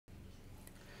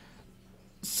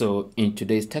So in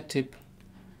today's tech tip,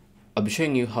 I'll be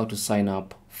showing you how to sign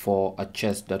up for a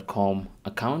chess.com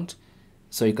account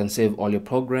so you can save all your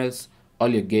progress, all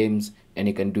your games, and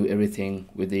you can do everything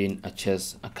within a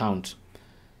chess account.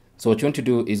 So what you want to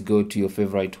do is go to your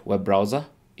favorite web browser.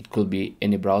 It could be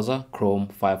any browser, Chrome,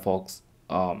 Firefox,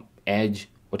 Edge,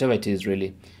 whatever it is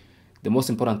really. The most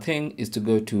important thing is to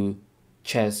go to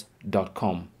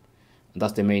chess.com.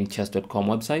 That's the main chess.com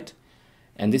website.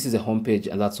 And this is a homepage,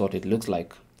 and that's what it looks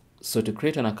like. So to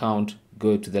create an account,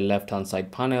 go to the left-hand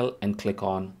side panel and click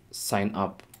on sign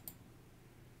up.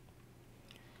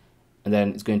 And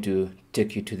then it's going to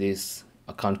take you to this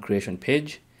account creation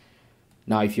page.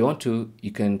 Now, if you want to,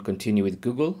 you can continue with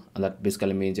Google, and that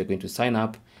basically means you're going to sign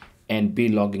up and be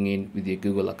logging in with your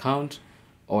Google account,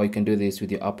 or you can do this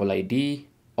with your Apple ID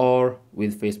or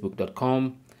with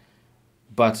Facebook.com.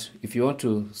 But if you want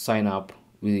to sign up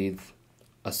with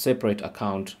a separate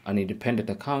account, an independent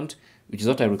account, which is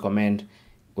what I recommend,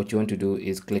 what you want to do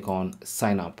is click on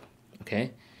sign up,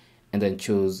 okay? And then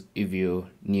choose if you're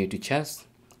new to chess,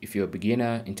 if you're a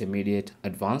beginner, intermediate,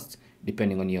 advanced,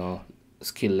 depending on your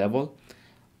skill level.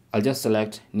 I'll just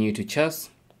select new to chess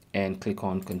and click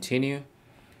on continue,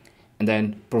 and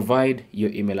then provide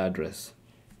your email address.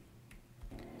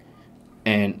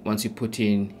 And once you put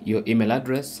in your email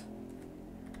address,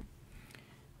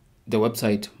 the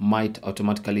website might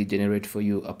automatically generate for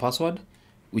you a password,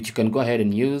 which you can go ahead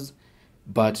and use,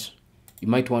 but you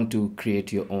might want to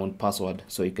create your own password.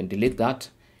 So you can delete that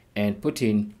and put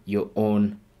in your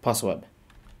own password.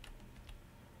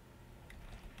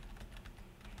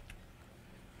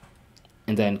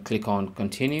 And then click on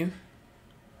continue.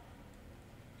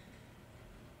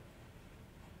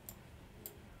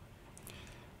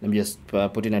 Let me just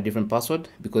put in a different password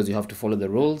because you have to follow the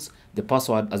rules. The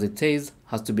password, as it says,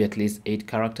 has to be at least 8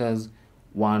 characters,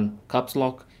 1 caps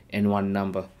lock, and 1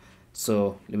 number.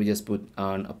 So let me just put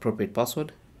an appropriate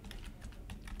password.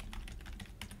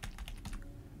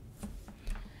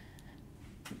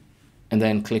 And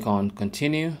then click on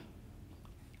continue.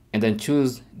 And then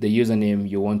choose the username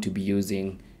you want to be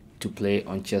using to play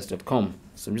on chess.com.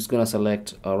 So I'm just going to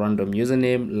select a random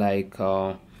username like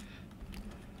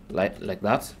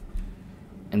that,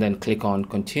 and then click on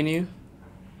continue.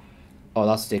 Oh,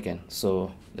 that's taken,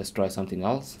 so let's try something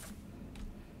else.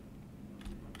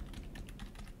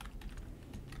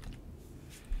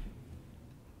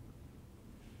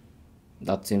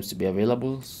 That seems to be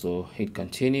available, so hit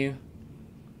continue.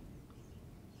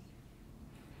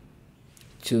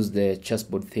 Choose the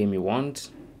chessboard theme you want.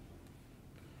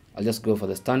 I'll just go for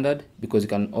the standard because you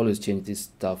can always change this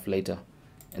stuff later.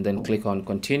 And then click on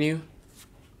continue.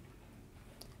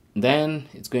 Then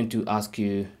it's going to ask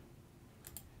you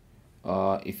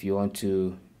if you want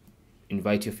to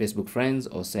invite your Facebook friends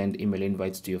or send email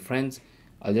invites to your friends.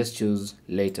 I'll just choose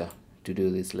later to do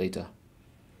this later.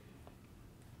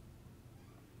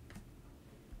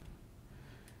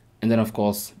 And then of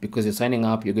course, because you're signing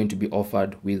up, you're going to be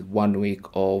offered with 1 week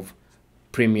of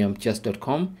premium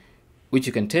chess.com, which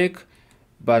you can take,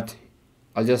 but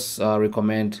I'll just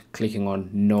recommend clicking on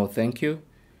no thank you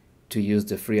to use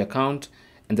the free account.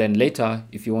 And then later,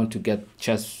 if you want to get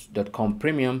chess.com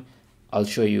premium, I'll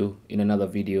show you in another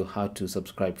video how to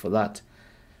subscribe for that.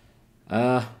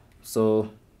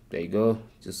 So there you go.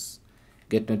 Just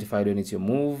get notified when it's your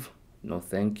move. No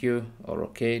thank you or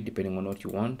okay, depending on what you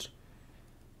want.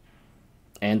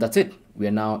 And that's it. We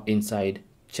are now inside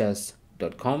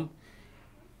chess.com,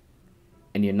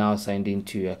 and you're now signed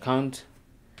into your account.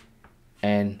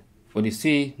 And when you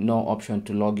see no option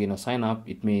to log in or sign up,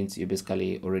 it means you're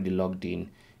basically already logged in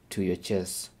to your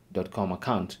chess.com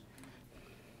account.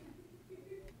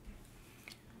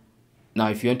 Now,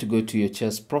 if you want to go to your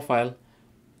chess profile,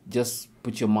 just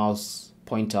put your mouse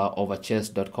pointer over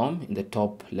chess.com in the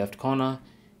top left corner,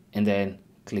 and then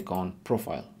click on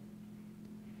profile.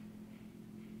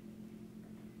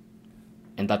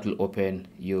 And that will open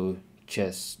your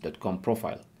chess.com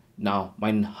profile. Now,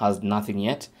 mine has nothing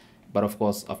yet, but of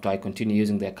course, after I continue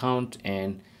using the account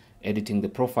and editing the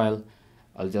profile,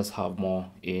 I'll just have more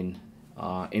in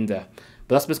there.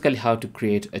 But that's basically how to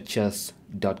create a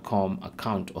chess.com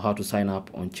account, or how to sign up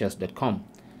on chess.com.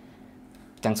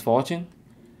 Thanks for watching.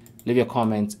 Leave your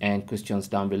comments and questions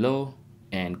down below,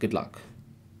 and good luck.